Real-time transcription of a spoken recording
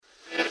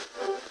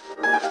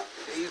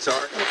No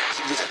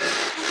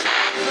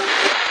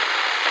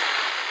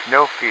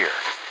fear.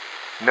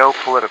 No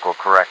political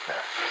correctness.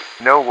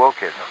 No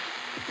wokeism.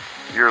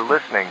 You're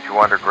listening to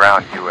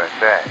Underground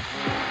USA.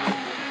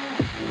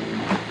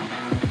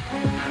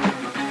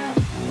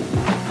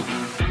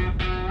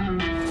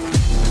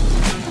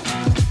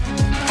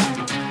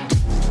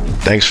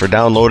 Thanks for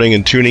downloading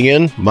and tuning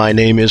in. My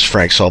name is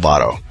Frank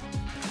Salvato.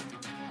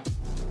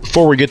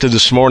 Before we get to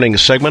this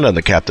morning's segment on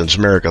the Captain's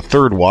America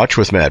Third Watch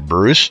with Matt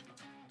Bruce,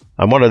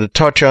 I wanted to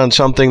touch on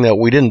something that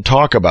we didn't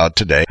talk about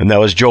today, and that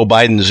was Joe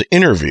Biden's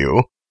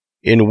interview,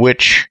 in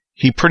which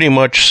he pretty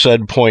much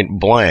said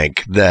point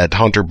blank that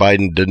Hunter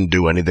Biden didn't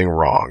do anything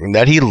wrong, and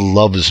that he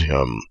loves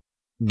him.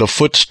 The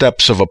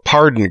footsteps of a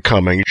pardon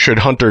coming should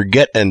Hunter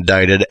get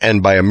indicted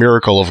and by a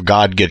miracle of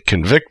God get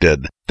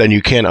convicted, then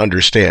you can't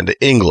understand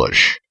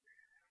English.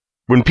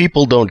 When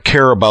people don't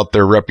care about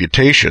their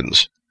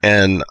reputations,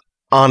 and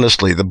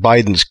honestly, the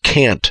Bidens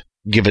can't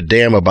give a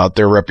damn about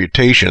their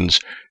reputations,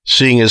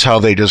 seeing as how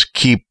they just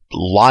keep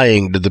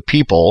lying to the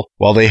people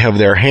while they have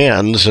their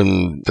hands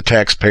in the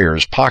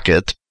taxpayer's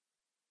pocket.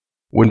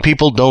 When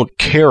people don't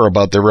care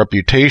about their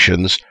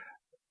reputations,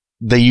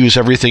 they use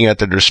everything at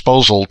their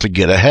disposal to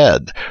get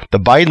ahead. The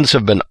Bidens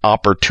have been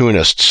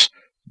opportunists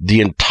the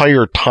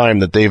entire time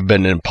that they've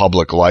been in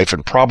public life,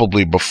 and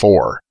probably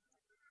before.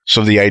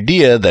 So the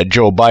idea that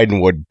Joe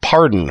Biden would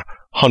pardon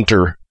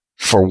Hunter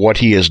for what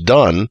he has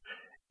done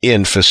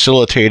in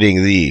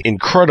facilitating the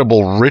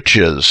incredible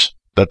riches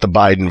that the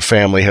Biden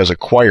family has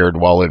acquired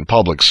while in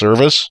public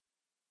service,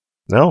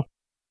 no,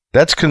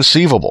 that's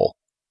conceivable.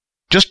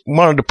 Just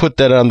wanted to put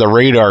that on the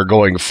radar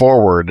going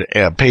forward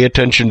and pay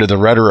attention to the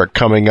rhetoric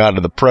coming out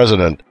of the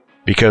president,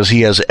 because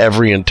he has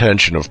every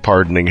intention of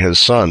pardoning his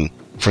son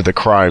for the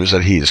crimes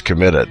that he's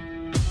committed.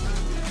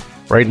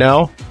 Right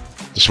now,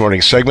 this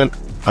morning's segment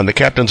on the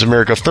Captain's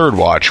America Third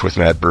Watch with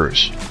Matt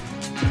Bruce.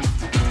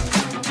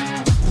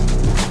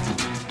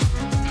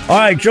 All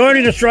right,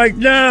 joining us right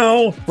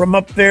now from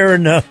up there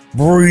in the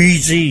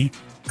breezy,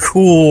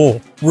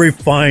 cool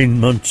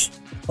refinements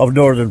of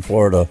northern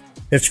Florida,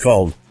 it's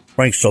called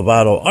Frank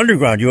Salvato,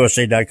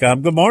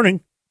 UndergroundUSA.com. Good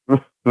morning.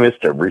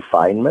 Mr.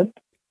 Refinement?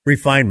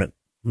 Refinement.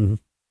 Mm-hmm.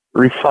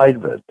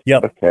 Refinement.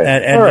 Yep. Okay.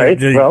 And all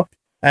right.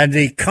 And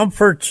the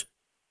comfort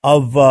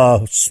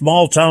of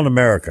small-town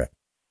America.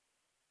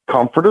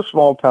 Comfort of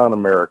small-town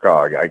America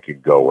I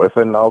could go with,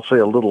 and I'll say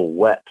a little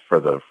wet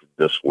for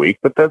this week,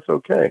 but that's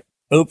okay.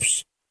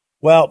 Oops.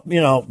 Well,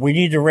 we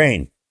need the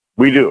rain.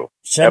 We do.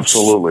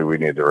 Absolutely, we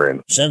need the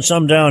rain. Send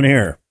some down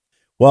here.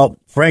 Well,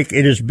 Frank,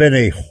 it has been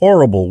a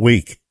horrible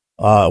week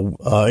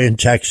in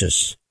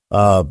Texas.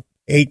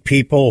 8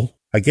 people,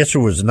 I guess it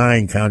was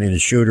 9 counting the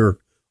shooter,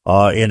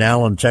 in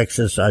Allen,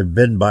 Texas. I've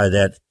been by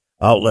that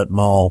outlet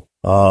mall.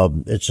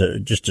 It's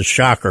just a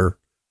shocker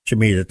to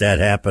me that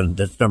happened.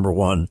 That's number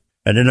one.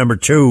 And then number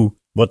 2,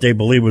 what they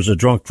believe was a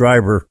drunk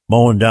driver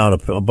mowing down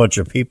a bunch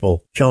of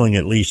people, killing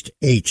at least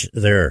 8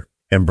 there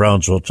in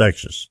Brownsville,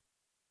 Texas.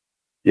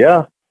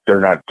 Yeah, they're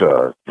not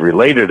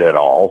related at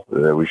all.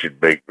 We should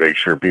make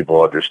sure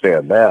people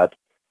understand that.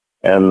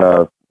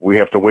 And we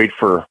have to wait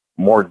for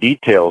more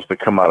details to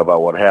come out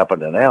about what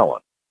happened in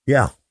Allen.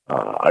 Yeah.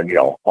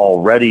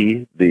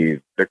 Already the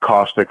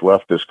caustic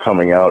left is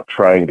coming out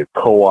trying to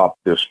co-opt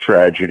this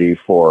tragedy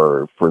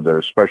for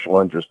their special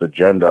interest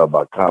agenda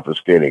about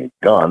confiscating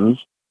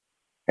guns.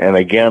 And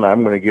again,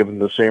 I'm going to give them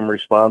the same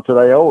response that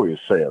I always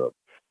say.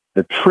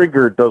 The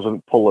trigger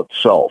doesn't pull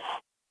itself.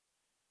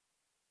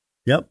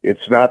 Yep.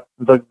 It's not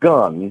the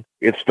gun,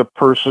 it's the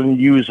person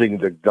using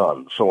the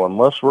gun. So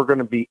unless we're going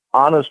to be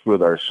honest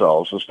with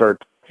ourselves and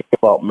start talking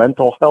about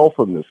mental health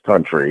in this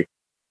country,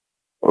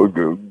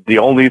 the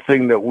only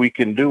thing that we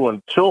can do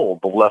until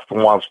the left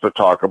wants to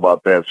talk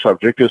about that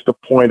subject is to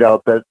point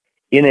out that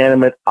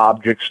inanimate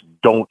objects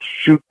don't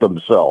shoot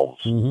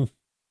themselves. Mm-hmm.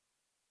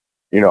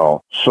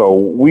 So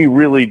we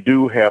really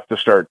do have to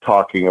start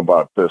talking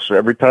about this.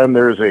 Every time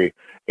there's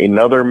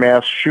another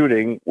mass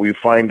shooting, we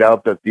find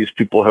out that these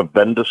people have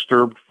been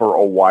disturbed for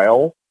a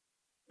while,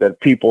 that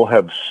people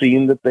have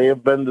seen that they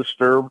have been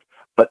disturbed,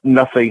 but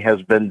nothing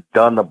has been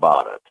done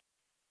about it.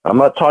 I'm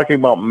not talking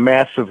about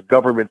massive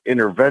government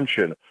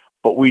intervention,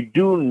 but we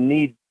do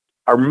need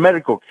our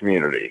medical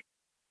community,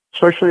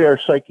 especially our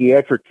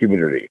psychiatric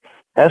community,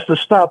 has to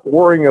stop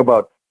worrying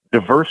about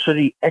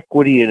diversity,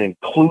 equity, and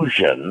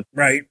inclusion.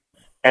 Right.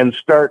 And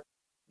start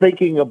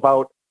thinking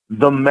about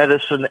the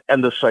medicine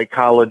and the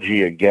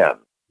psychology again.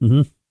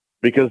 Mm-hmm.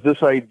 Because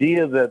this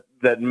idea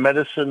that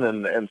medicine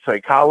and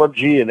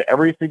psychology and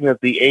everything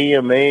that the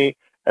AMA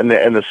and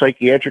the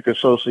Psychiatric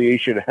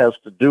Association has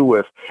to do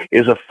with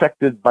is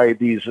affected by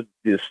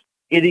this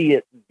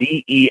idiot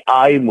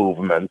DEI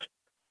movement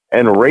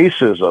and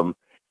racism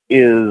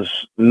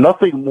is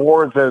nothing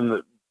more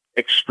than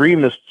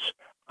extremists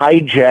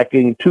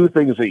hijacking 2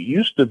 things that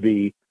used to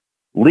be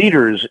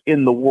leaders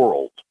in the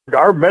world.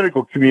 Our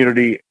medical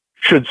community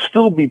should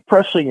still be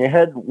pressing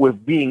ahead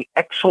with being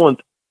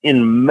excellent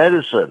in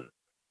medicine,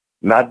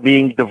 not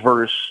being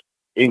diverse,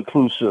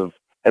 inclusive,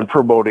 and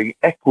promoting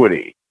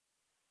equity.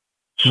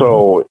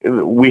 So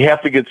we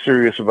have to get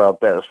serious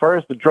about that. As far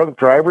as the drunk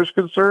driver is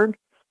concerned,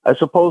 I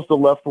suppose the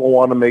left will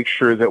want to make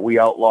sure that we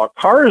outlaw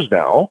cars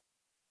now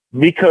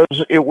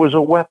because it was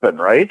a weapon,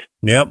 right?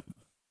 Yep.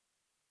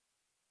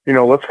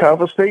 Let's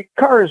confiscate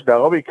cars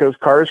now because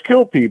cars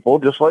kill people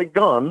just like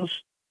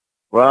guns.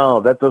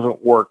 Well, that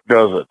doesn't work,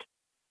 does it?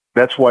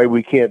 That's why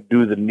we can't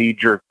do the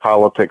knee-jerk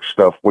politics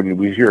stuff when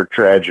we hear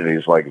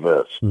tragedies like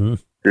this. Mm-hmm.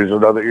 Here's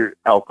another.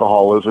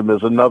 Alcoholism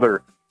is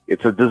another.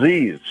 It's a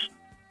disease.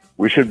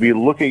 We should be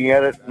looking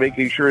at it,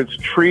 making sure it's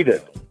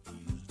treated.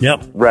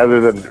 Yep.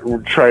 Rather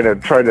than trying to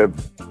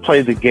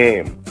play the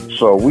game.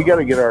 So we got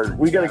to get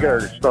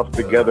our stuff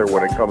together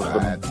when it comes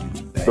to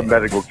the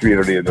medical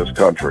community in this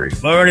country.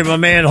 All righty, my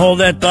man.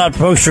 Hold that thought,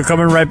 folks. We're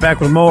coming right back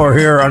with more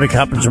here on the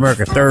Captain's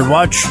America Third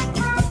Watch.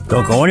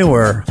 Don't go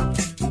anywhere.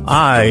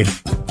 I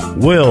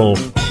will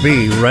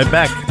be right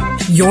back.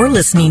 You're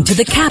listening to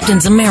the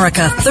Captain's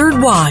America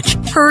Third Watch,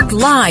 heard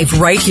live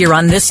right here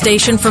on this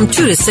station from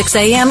 2 to 6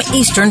 a.m.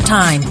 Eastern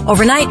Time,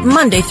 overnight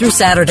Monday through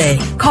Saturday.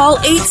 Call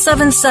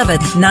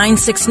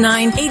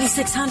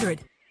 877-969-8600.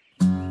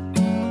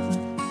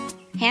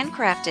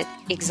 Handcrafted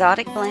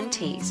exotic blend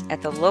teas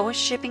at the lowest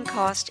shipping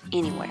cost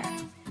anywhere.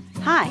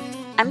 Hi,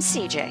 I'm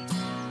CJ,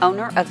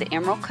 owner of the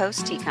Emerald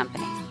Coast Tea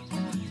Company.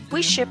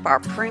 We ship our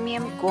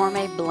premium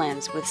gourmet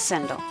blends with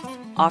Sendle,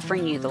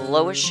 offering you the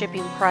lowest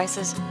shipping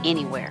prices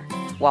anywhere,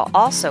 while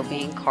also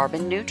being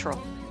carbon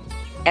neutral.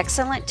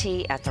 Excellent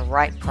tea at the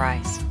right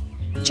price.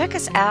 Check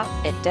us out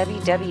at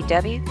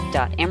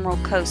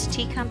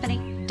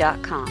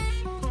www.emeraldcoastteacompany.com.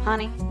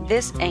 Honey,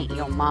 this ain't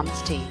your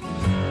mama's tea.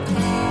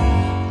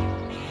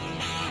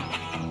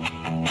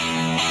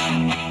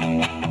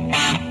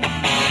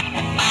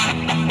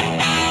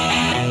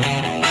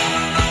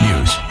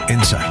 News,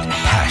 insight,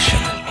 passion.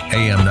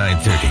 AM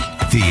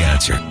 930, The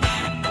Answer.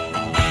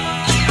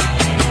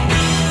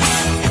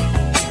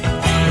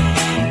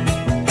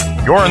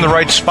 You're in the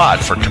right spot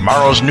for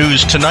tomorrow's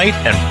news tonight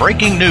and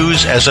breaking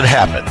news as it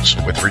happens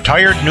with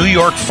retired New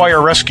York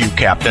Fire Rescue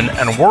Captain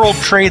and World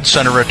Trade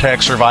Center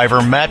attack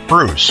survivor Matt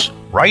Bruce,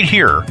 right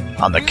here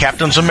on the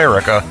Captain's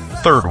America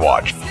Third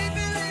Watch.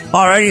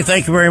 All righty.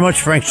 Thank you very much,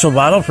 Frank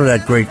Salvato, for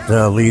that great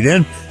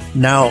lead-in.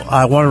 Now,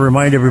 I want to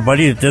remind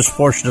everybody that this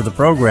portion of the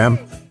program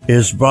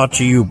is brought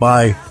to you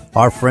by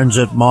our friends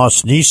at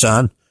Moss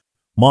Nissan,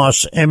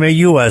 Moss,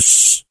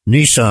 M-A-U-S,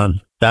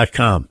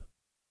 Nissan.com.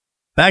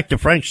 Back to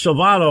Frank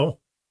Salvato,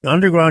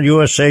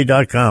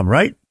 undergroundusa.com,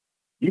 right?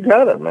 You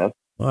got it, man.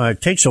 Well,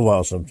 it takes a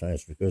while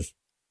sometimes because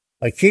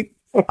I keep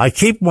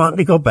wanting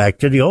to go back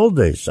to the old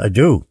days. I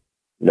do.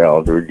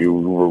 No,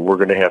 we're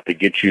going to have to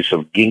get you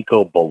some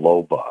ginkgo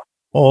biloba.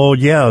 Oh,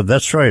 yeah,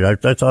 that's right. I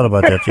thought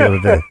about that the other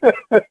day.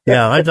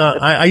 Yeah,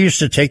 I used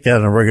to take that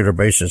on a regular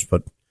basis,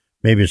 but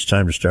maybe it's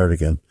time to start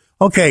again.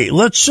 Okay,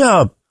 let's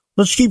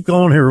keep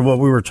going here with what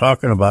we were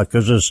talking about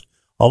because there's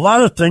a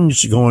lot of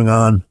things going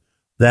on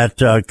that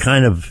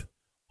kind of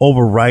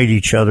override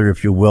each other,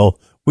 if you will.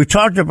 We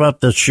talked about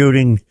the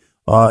shooting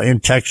in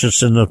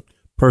Texas and the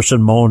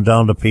person mowing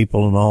down the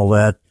people and all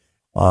that.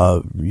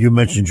 You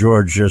mentioned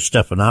George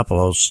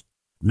Stephanopoulos.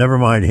 Never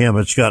mind him.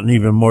 It's gotten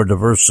even more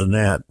diverse than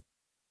that.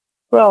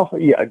 Well,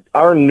 yeah,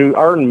 our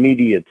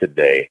media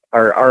today,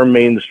 our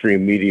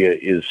mainstream media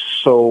is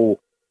so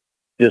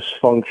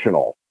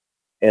dysfunctional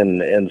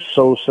and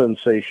so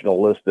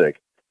sensationalistic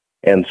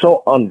and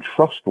so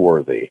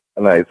untrustworthy.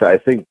 And I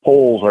think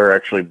polls are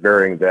actually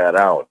bearing that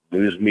out.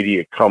 News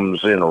media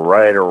comes in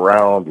right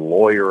around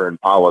lawyer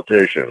and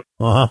politician,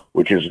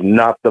 which is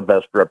not the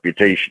best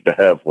reputation to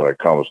have when it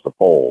comes to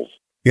polls.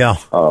 Yeah.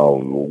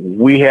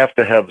 We have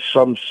to have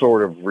some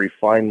sort of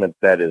refinement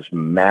that is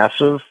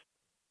massive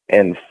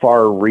and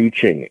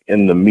far-reaching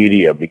in the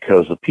media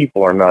because the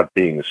people are not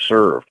being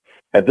served.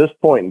 At this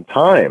point in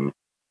time,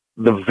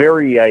 the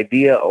very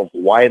idea of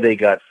why they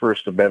got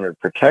First Amendment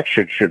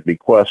protection should be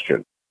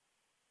questioned.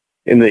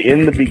 In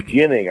the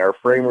beginning, our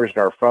framers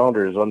and our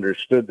founders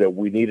understood that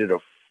we needed a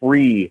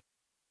free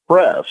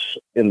press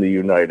in the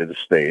United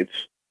States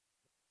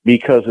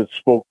because it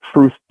spoke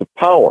truth to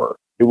power.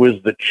 It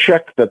was the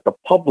check that the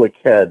public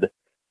had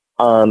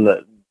on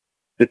the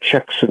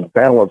checks and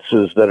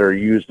balances that are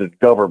used in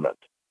government.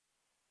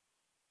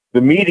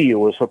 The media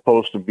was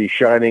supposed to be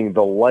shining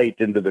the light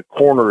into the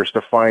corners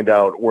to find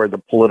out where the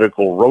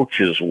political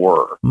roaches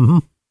were,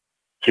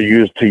 to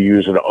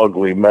use an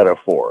ugly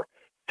metaphor.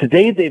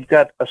 Today, they've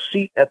got a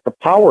seat at the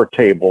power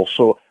table,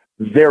 so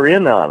they're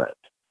in on it.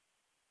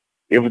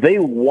 If they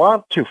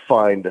want to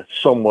find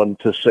someone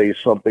to say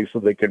something so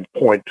they can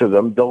point to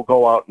them, they'll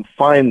go out and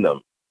find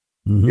them.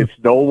 It's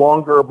no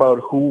longer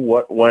about who,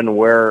 what, when,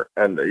 where,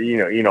 and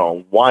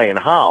why and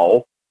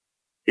how.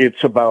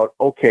 It's about,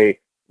 okay,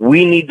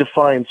 we need to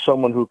find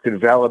someone who can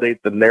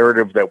validate the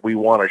narrative that we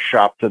want to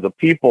shop to the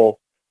people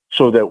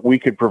so that we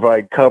could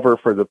provide cover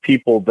for the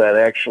people that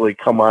actually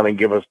come on and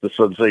give us the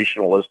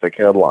sensationalistic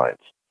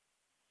headlines.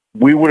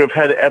 We would have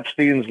had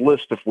Epstein's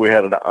list if we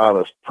had an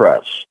honest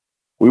press.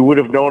 We would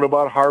have known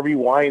about Harvey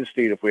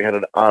Weinstein if we had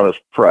an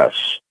honest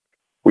press.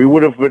 We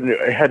would have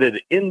had an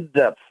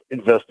in-depth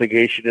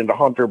investigation into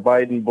Hunter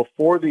Biden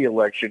before the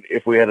election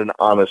if we had an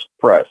honest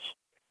press.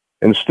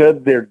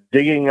 Instead, they're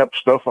digging up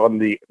stuff on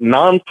the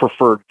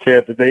non-preferred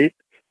candidate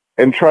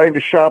and trying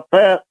to shop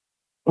that.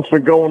 It's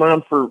been going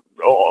on for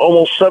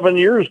almost 7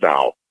 years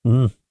now.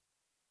 Mm.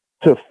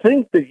 To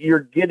think that you're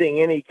getting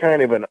any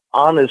kind of an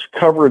honest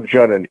coverage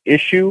on an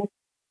issue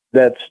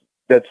that's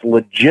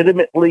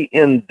legitimately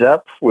in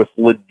depth with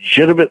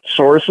legitimate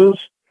sources,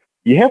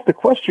 you have to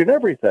question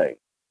everything.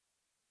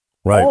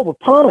 Right. All the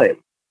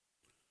time,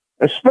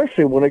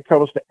 especially when it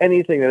comes to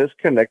anything that is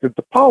connected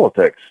to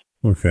politics.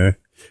 Okay.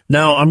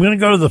 Now, I'm going to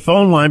go to the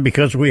phone line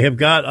because we have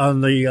got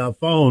on the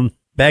phone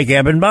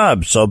Backgammon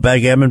Bob. So,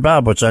 Backgammon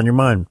Bob, what's on your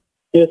mind?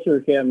 Yes, sir,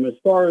 Captain. As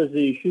far as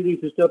the shootings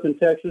and stuff in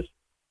Texas,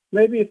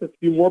 maybe if a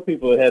few more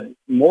people had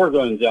more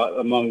guns out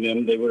among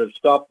them, they would have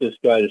stopped this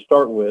guy to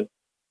start with,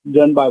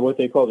 done by what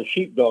they call the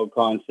sheepdog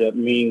concept,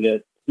 meaning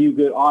that you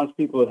get honest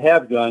people that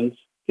have guns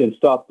can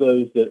stop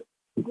those that,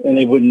 and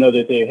they wouldn't know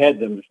that they had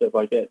them and stuff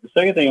like that. The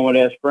second thing I want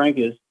to ask Frank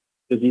is,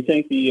 does he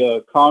think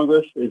the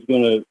Congress is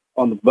going to,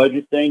 on the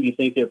budget thing, do you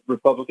think that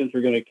Republicans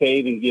are going to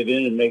cave and give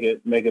in and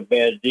make a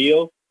bad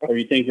deal? Or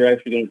do you think they're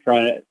actually going to try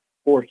to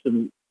force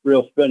some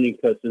real spending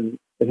cuts and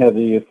have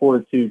the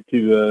fortitude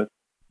to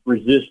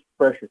resist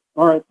pressure?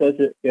 All right, that's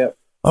it. Yeah.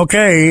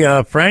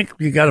 Okay, Frank,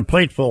 you got a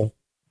plate full.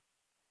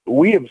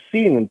 We have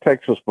seen in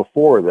Texas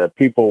before that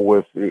people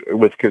with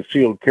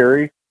concealed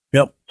carry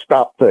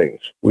stop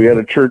things. We had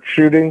a church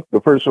shooting. The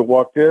person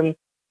walked in.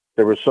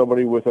 There was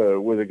somebody with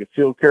a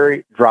concealed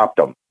carry. Dropped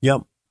them.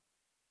 Yep.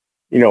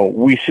 You know,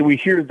 we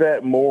hear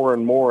that more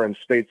and more in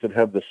states that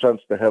have the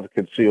sense to have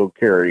concealed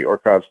carry or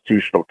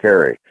constitutional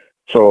carry.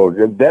 So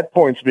that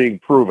point's being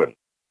proven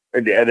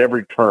at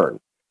every turn.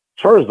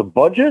 As far as the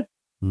budget,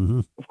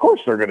 of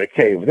course they're going to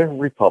cave. They're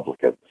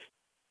Republicans.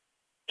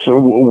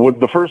 So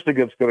the first thing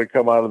that's going to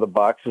come out of the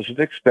box is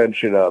an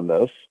extension on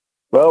this.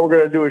 Well, we're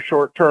going to do a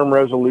short-term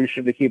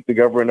resolution to keep the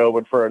government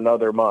open for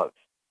another month.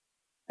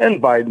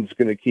 And Biden's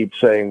going to keep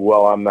saying,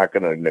 well, I'm not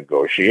going to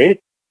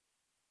negotiate.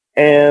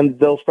 And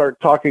they'll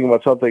start talking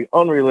about something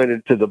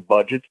unrelated to the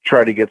budget to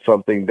try to get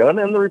something done.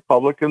 And the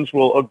Republicans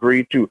will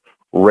agree to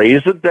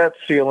raise the debt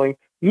ceiling,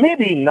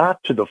 maybe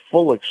not to the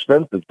full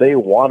extent that they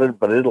wanted,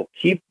 but it'll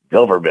keep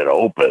government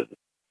open.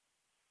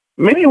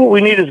 Maybe what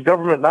we need is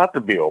government not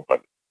to be open.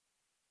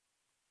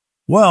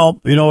 Well,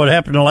 you know what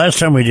happened the last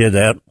time we did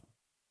that?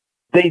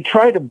 They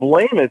try to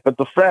blame it, but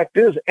the fact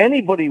is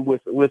anybody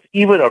with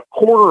even a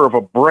quarter of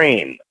a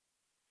brain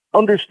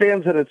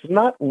understands that it's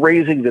not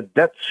raising the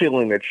debt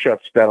ceiling that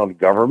shuts down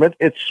government.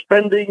 It's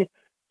spending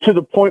to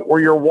the point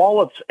where your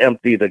wallet's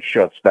empty that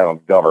shuts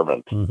down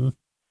government. Mm-hmm.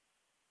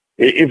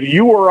 If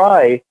you or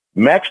I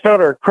maxed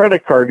out our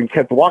credit card and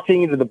kept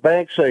walking into the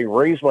bank saying,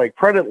 raise my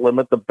credit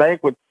limit, the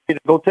bank would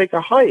go take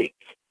a hike.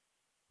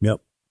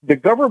 Yep. The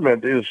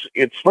government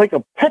it's like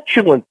a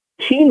petulant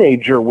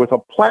teenager with a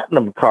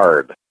platinum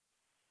card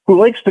who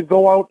likes to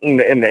go out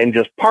and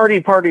just party.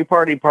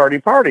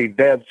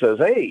 Dad says,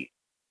 hey,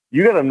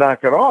 you got to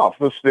knock it off.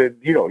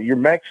 You're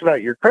maxing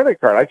out your credit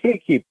card. I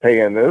can't keep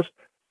paying this.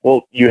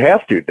 Well, you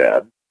have to,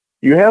 Dad.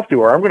 You have to,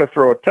 or I'm going to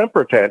throw a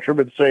temper tantrum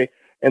and say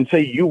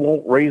you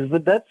won't raise the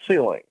debt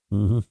ceiling.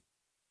 Mm-hmm.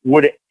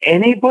 Would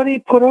anybody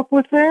put up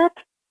with that?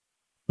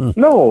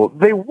 No,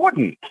 they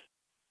wouldn't.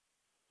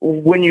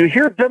 When you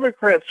hear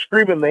Democrats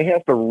screaming they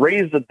have to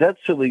raise the debt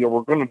ceiling or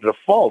we're going to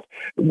default,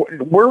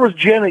 where was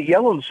Janet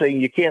Yellen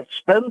saying you can't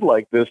spend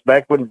like this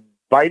back when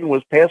Biden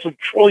was passing $1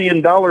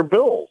 trillion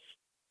bills?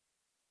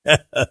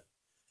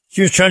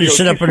 She was trying to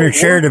sit up in her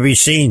chair to be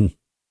seen.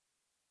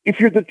 If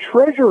you're the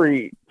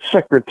Treasury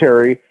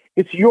Secretary,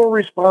 it's your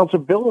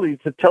responsibility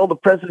to tell the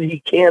president he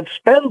can't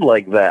spend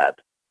like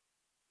that.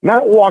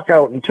 Not walk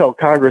out and tell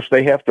Congress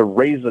they have to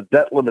raise the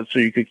debt limit so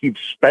you can keep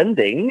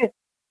spending.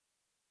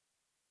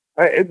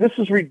 This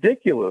is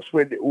ridiculous.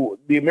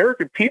 The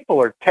American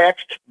people are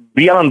taxed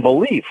beyond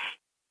belief.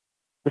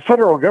 The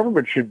federal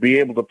government should be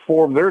able to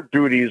perform their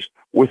duties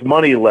with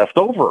money left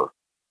over.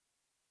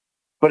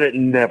 But it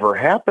never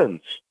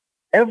happens,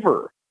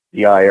 ever.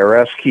 The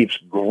IRS keeps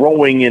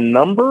growing in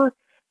number,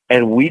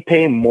 and we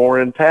pay more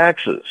in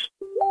taxes.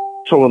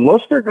 So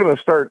unless they're going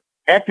to start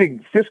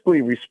acting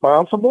fiscally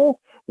responsible,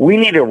 we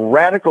need a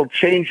radical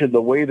change in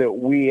the way that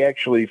we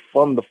actually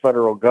fund the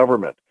federal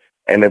government.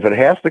 And if it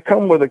has to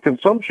come with a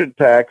consumption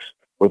tax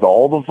with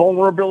all the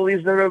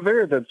vulnerabilities that are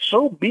there, then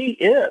so be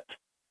it.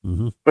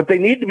 Mm-hmm. But they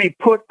need to be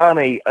put on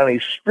a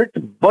strict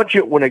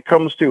budget when it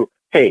comes to,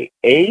 hey,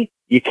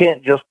 you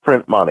can't just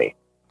print money.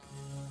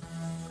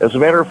 As a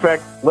matter of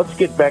fact, let's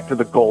get back to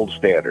the gold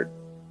standard.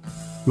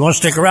 You want to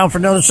stick around for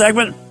another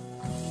segment?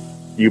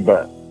 You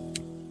bet.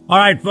 All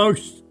right,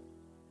 folks.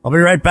 I'll be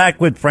right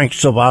back with Frank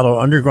Salvato,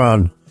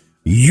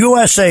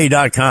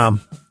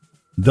 UndergroundUSA.com.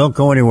 Don't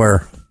go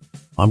anywhere.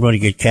 I'm going to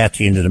get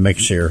Kathy into the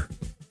mix here.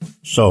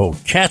 So,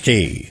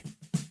 Kathy,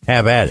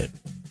 have at it.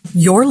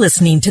 You're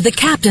listening to the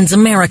Captain's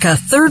America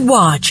Third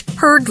Watch,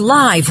 heard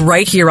live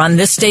right here on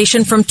this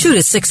station from 2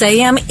 to 6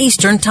 a.m.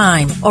 Eastern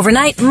Time,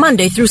 overnight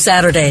Monday through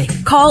Saturday.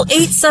 Call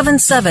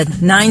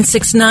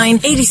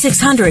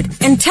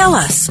 877-969-8600 and tell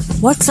us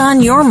what's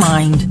on your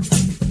mind.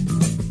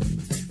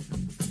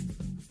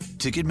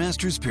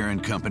 Ticketmaster's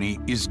parent company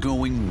is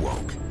going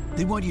woke.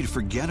 They want you to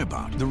forget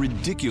about the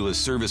ridiculous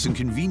service and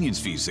convenience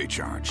fees they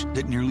charge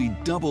that nearly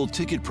double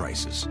ticket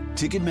prices.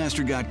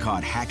 Ticketmaster got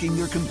caught hacking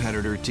their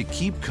competitor to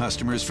keep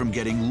customers from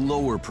getting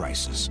lower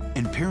prices.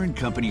 And parent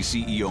company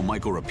CEO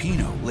Michael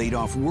Rapino laid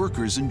off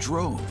workers in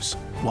droves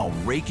while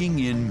raking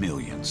in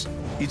millions.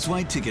 It's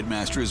why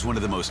Ticketmaster is one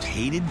of the most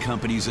hated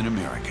companies in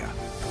America.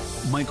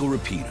 Michael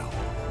Rapino.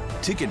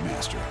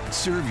 Ticketmaster.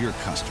 Serve your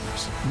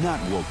customers,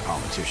 not woke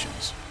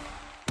politicians.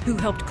 Who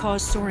helped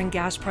cause soaring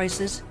gas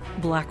prices?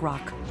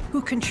 BlackRock.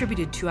 Who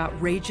contributed to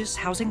outrageous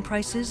housing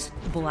prices?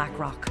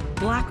 BlackRock.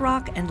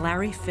 BlackRock and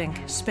Larry Fink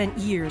spent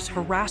years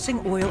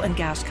harassing oil and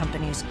gas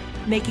companies,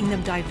 making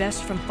them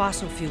divest from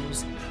fossil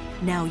fuels.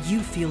 Now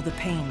you feel the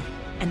pain.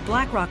 And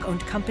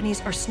BlackRock-owned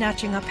companies are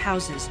snatching up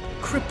houses,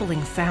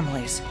 crippling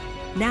families.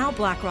 Now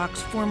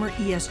BlackRock's former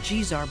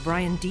ESG czar,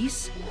 Brian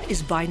Deese,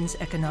 is Biden's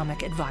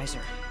economic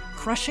advisor,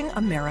 crushing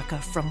America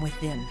from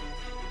within.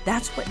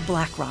 That's what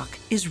BlackRock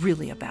is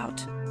really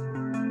about.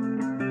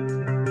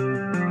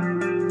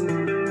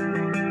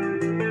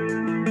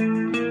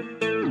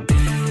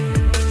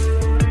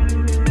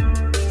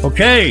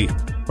 Okay,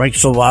 Frank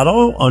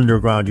Salvato,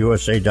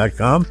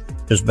 UndergroundUSA.com,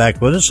 is back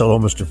with us. Hello,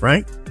 Mr.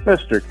 Frank.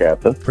 Mr.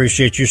 Captain.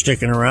 Appreciate you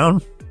sticking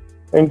around.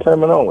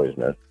 Anytime and always,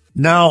 man.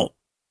 Now,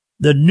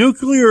 the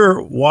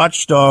nuclear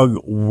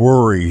watchdog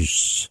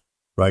worries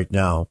right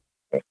now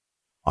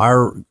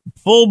are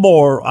full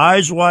bore,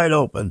 eyes wide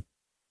open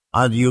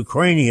on the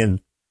Ukrainian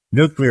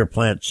nuclear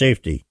plant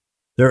safety.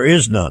 There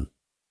is none.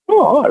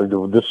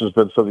 Well, this has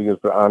been something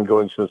that's been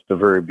ongoing since the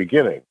very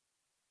beginning.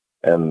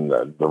 And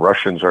the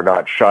Russians are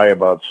not shy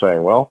about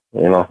saying, well,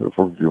 you know, if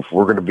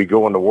we're going to be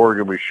going to war, you're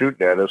going to be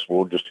shooting at us,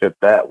 we'll just hit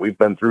that. We've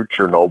been through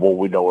Chernobyl.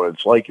 We know what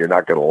it's like. You're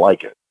not going to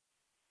like it.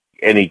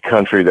 Any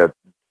country that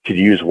could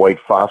use white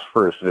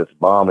phosphorus in its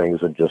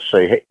bombings and just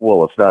say, hey,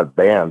 well, it's not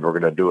banned, we're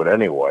going to do it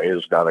anyway,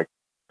 is not a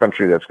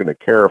country that's going to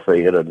care if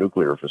they hit a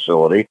nuclear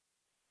facility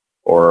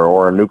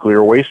or a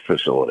nuclear waste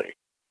facility.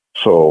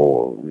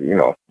 So, you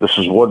know, this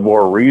is one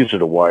more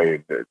reason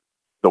why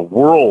the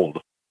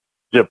world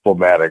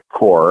diplomatic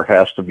corps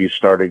has to be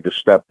starting to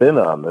step in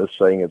on this,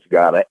 saying it's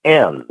got to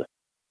end.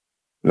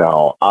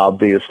 Now,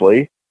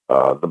 obviously,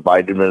 the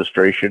Biden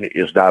administration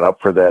is not up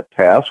for that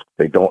task.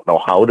 They don't know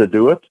how to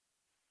do it.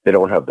 They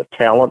don't have the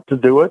talent to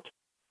do it.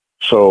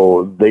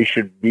 So they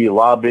should be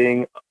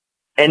lobbying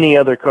any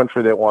other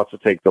country that wants to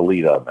take the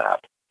lead on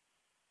that.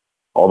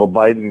 All the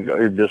Biden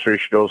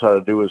administration knows how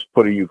to do is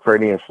put a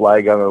Ukrainian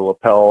flag on their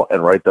lapel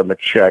and write them a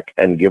check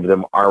and give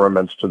them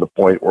armaments to the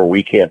point where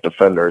we can't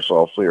defend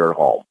ourselves here at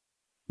home.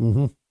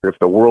 Mm-hmm. If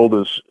the world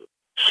is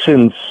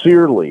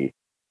sincerely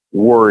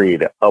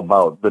worried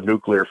about the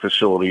nuclear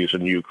facilities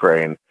in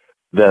Ukraine,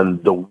 then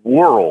the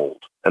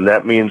world, and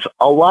that means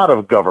a lot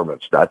of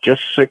governments, not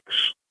just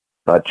 6,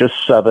 not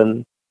just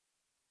 7,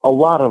 a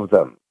lot of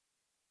them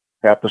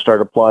have to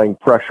start applying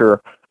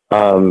pressure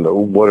on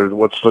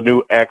what's the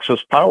new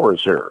Axis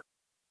powers here,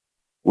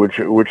 which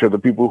are the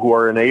people who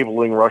are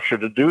enabling Russia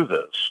to do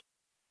this.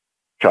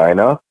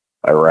 China,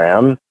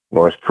 Iran,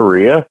 North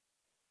Korea.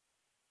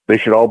 They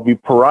should all be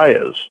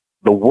pariahs.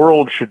 The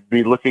world should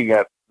be looking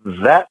at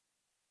that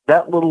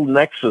little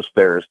nexus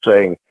there,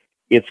 saying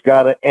it's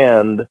got to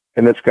end,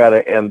 and it's got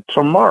to end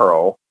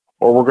tomorrow,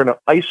 or we're going to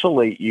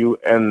isolate you,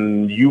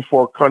 and you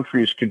 4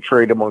 countries can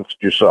trade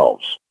amongst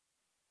yourselves.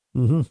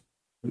 Mm-hmm.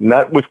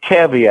 Not with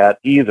caveat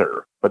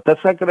either, but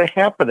that's not going to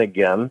happen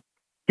again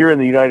here in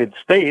the United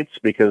States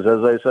because,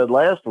 as I said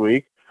last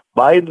week,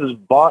 Biden is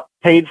bought,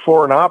 paid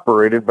for, and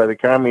operated by the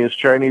Communist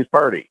Chinese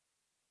Party.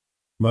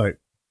 Right.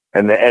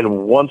 And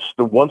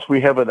once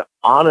we have an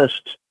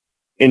honest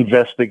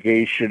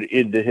investigation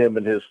into him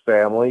and his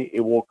family, it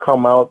will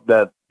come out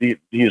that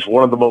he's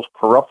one of the most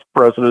corrupt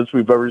presidents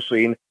we've ever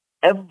seen,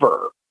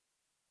 ever.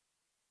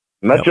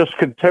 Not just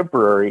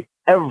contemporary,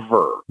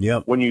 ever.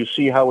 Yep. When you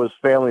see how his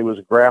family was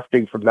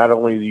grafting from not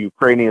only the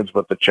Ukrainians,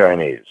 but the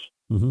Chinese.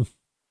 Mm-hmm.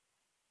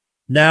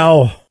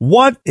 Now,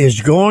 what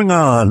is going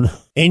on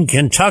in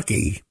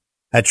Kentucky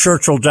at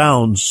Churchill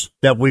Downs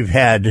that we've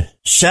had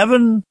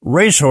 7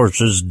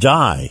 racehorses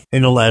die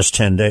in the last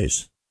 10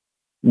 days?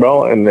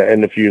 Well,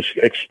 and if you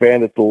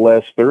expand it to the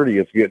last 30,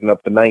 it's getting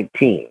up to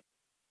 19.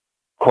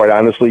 Quite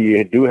honestly,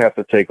 you do have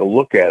to take a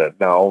look at it.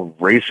 Now,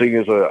 racing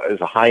is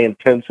a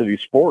high-intensity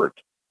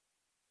sport.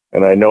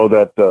 And I know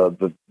that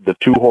the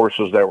 2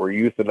 horses that were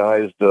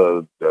euthanized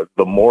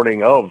the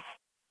morning of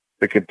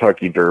the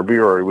Kentucky Derby,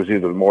 or it was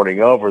either the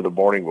morning of or the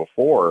morning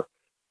before,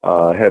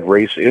 had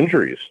race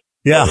injuries.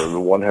 Yeah. The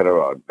one had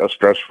a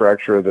stress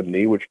fracture of the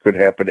knee, which could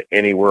happen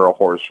anywhere a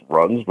horse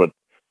runs. But,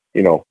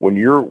 you know, when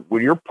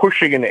you're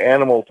pushing an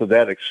animal to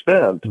that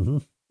extent, mm-hmm.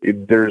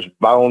 There's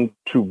bound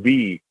to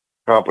be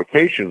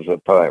complications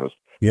at times.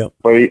 Yep.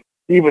 But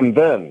even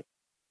then,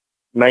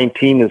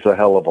 19 is a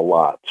hell of a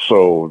lot.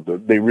 So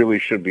they really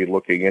should be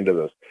looking into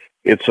this.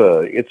 It's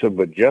a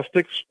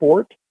majestic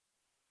sport.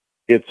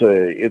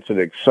 It's an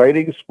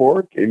exciting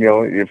sport. You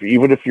know,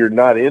 even if you're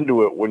not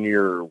into it, when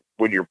you're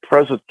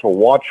present to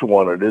watch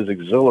one, it is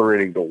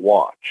exhilarating to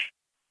watch.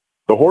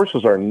 The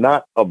horses are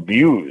not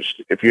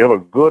abused. If you have a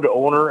good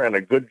owner and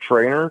a good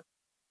trainer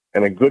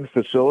and a good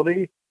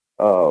facility,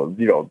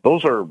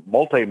 those are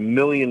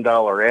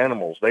multi-million-dollar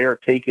animals. They are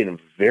taken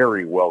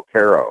very well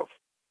care of.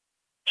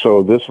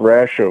 So this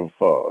rash of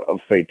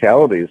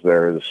fatalities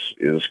there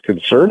is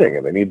concerning,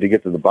 and they need to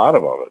get to the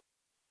bottom of it.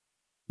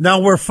 Now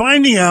we're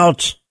finding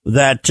out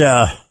that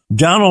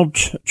Donald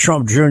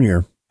Trump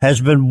Jr.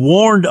 has been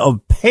warned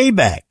of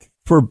payback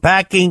for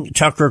backing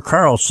Tucker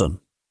Carlson.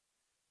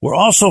 We're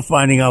also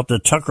finding out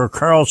that Tucker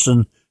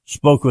Carlson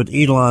spoke with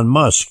Elon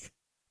Musk,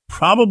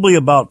 probably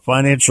about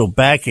financial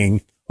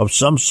backing of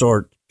some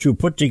sort to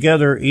put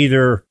together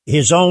either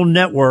his own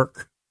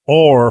network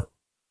or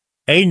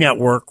a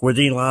network with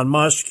Elon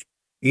Musk.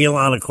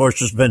 Elon, of course,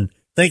 has been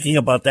thinking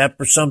about that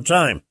for some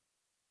time.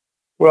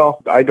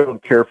 Well, I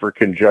don't care for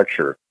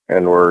conjecture.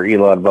 And where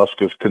Elon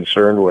Musk is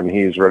concerned, when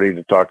he's ready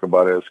to talk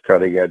about his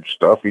cutting-edge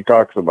stuff, he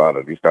talks about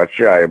it. He's not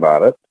shy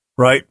about it.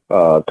 Right.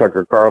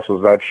 Tucker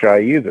Carlson's not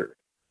shy either.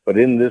 But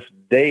in this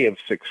day of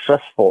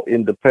successful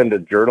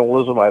independent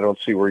journalism, I don't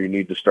see where you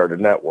need to start a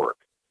network.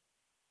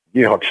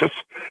 You know,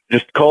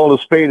 just call a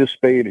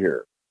spade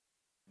here.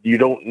 You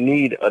don't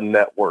need a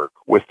network.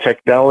 With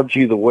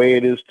technology the way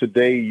it is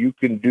today, you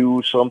can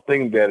do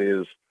something that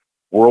is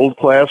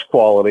world-class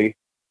quality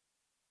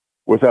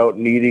without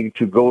needing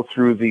to go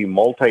through the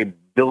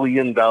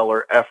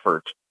multi-billion-dollar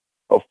effort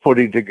of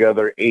putting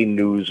together a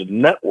news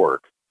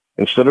network.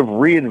 Instead of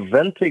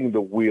reinventing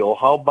the wheel,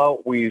 how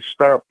about we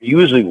start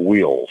using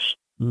wheels?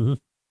 Mm-hmm.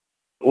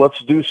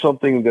 Let's do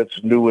something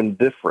that's new and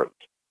different.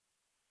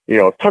 You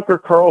know, Tucker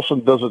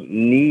Carlson doesn't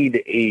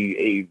need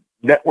a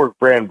network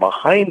brand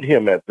behind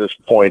him at this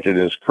point in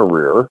his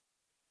career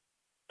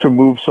to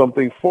move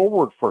something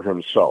forward for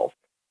himself.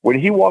 When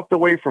he walked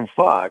away from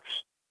Fox,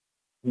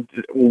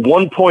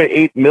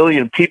 1.8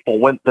 million people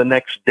went the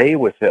next day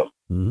with him.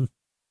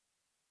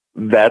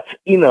 Mm-hmm. That's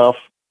enough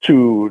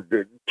to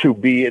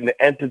be an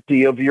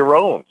entity of your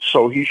own.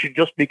 So he should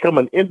just become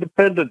an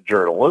independent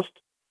journalist.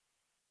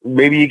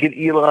 Maybe you get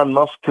Elon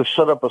Musk to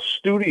set up a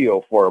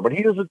studio for him, but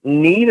he doesn't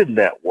need a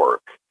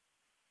network.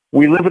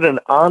 We live in an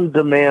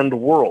on-demand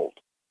world.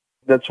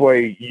 That's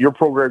why your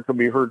program can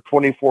be heard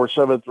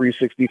 24/7,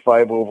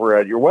 365 over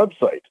at your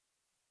website.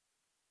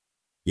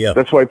 Yeah.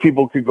 That's why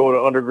people could go to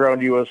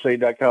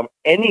undergroundusa.com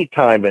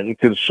anytime and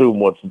consume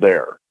what's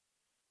there.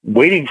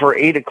 Waiting for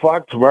 8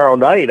 o'clock tomorrow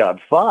night on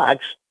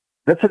Fox,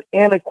 that's an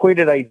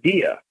antiquated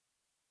idea.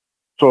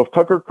 So if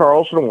Tucker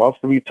Carlson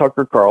wants to be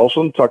Tucker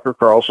Carlson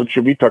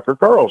should be Tucker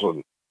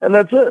Carlson. And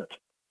that's it.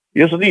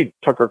 You doesn't need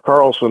Tucker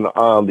Carlson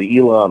on the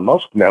Elon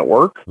Musk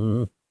network.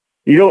 Mm-hmm.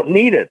 You don't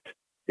need it.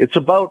 It's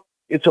about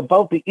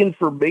the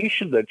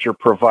information that you're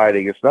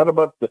providing. It's not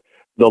about the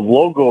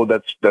logo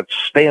that's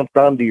stamped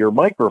onto your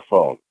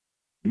microphone,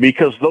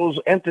 because those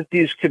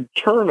entities can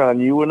turn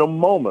on you in a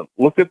moment.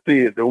 Look at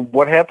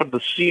what happened to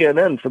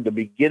CNN from the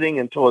beginning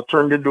until it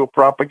turned into a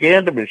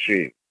propaganda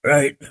machine.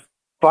 Right.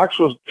 Fox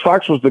was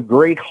the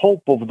great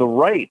hope of the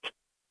right,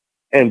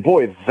 and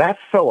boy, that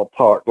fell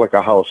apart like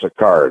a house of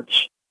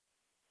cards.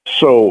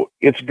 So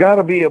it's got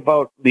to be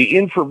about the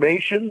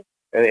information.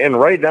 And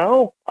right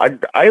now,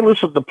 I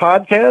listen to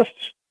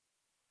podcasts.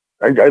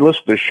 I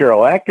listen to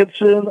Cheryl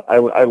Atkinson.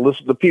 I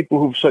listen to people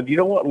who've said, you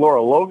know what,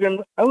 Laura Logan.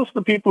 I listen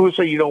to people who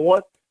say, you know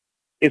what,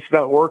 it's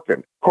not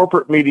working.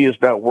 Corporate media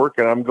is not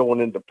working. I'm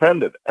going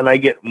independent. And I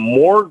get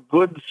more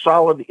good,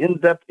 solid,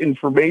 in-depth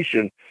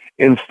information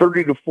in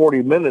 30 to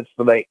 40 minutes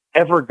than I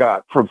ever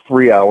got from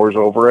 3 hours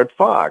over at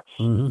Fox.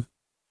 Mm-hmm.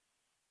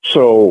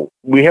 So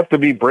we have to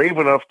be brave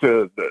enough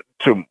to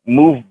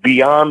move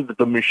beyond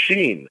the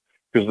machine,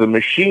 because the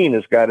machine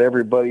has got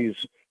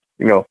everybody's,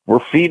 we're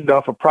feeding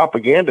off a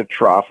propaganda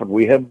trough, and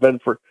we have been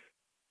for.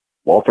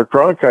 Walter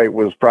Cronkite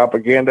was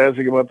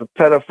propagandizing about the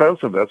Tet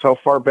Offensive. That's how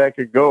far back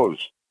it goes.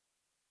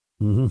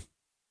 Mm-hmm.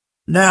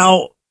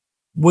 Now,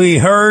 we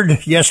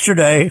heard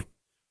yesterday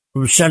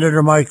from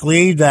Senator Mike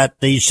Lee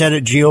that the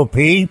Senate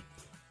GOP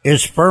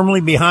is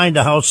firmly behind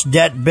the House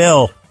debt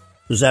bill.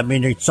 Does that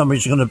mean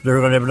that they're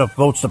going to have enough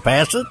votes to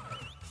pass it?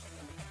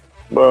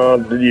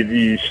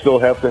 You still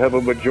have to have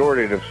a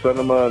majority. And if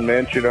Sinema and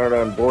Manchin aren't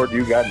on board,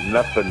 you got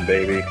nothing,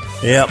 baby.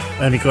 Yep.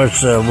 And, of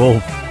course, we'll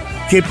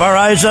keep our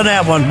eyes on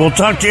that one. We'll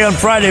talk to you on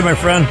Friday, my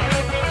friend.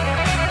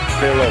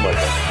 Say hello, my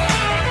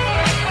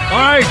friend.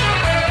 All right.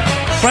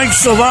 Frank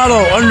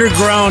Salvato,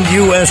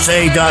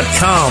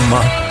 undergroundusa.com.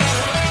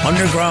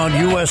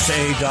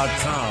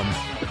 Undergroundusa.com.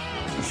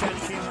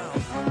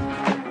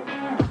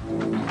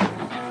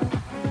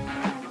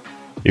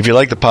 If you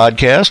like the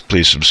podcast,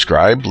 please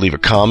subscribe, leave a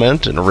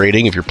comment and a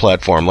rating if your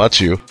platform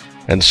lets you,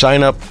 and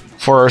sign up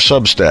for our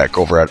Substack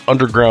over at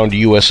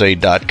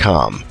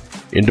undergroundusa.com.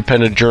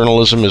 Independent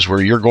journalism is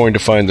where you're going to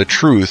find the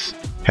truth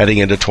heading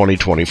into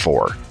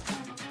 2024.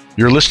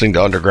 You're listening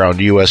to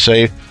Underground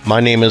USA. My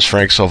name is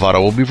Frank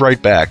Salvato. We'll be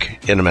right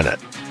back in a minute.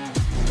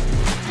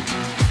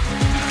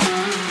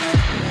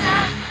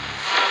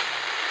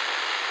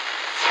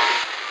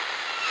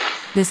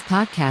 This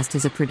podcast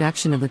is a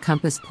production of the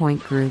Compass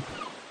Point Group.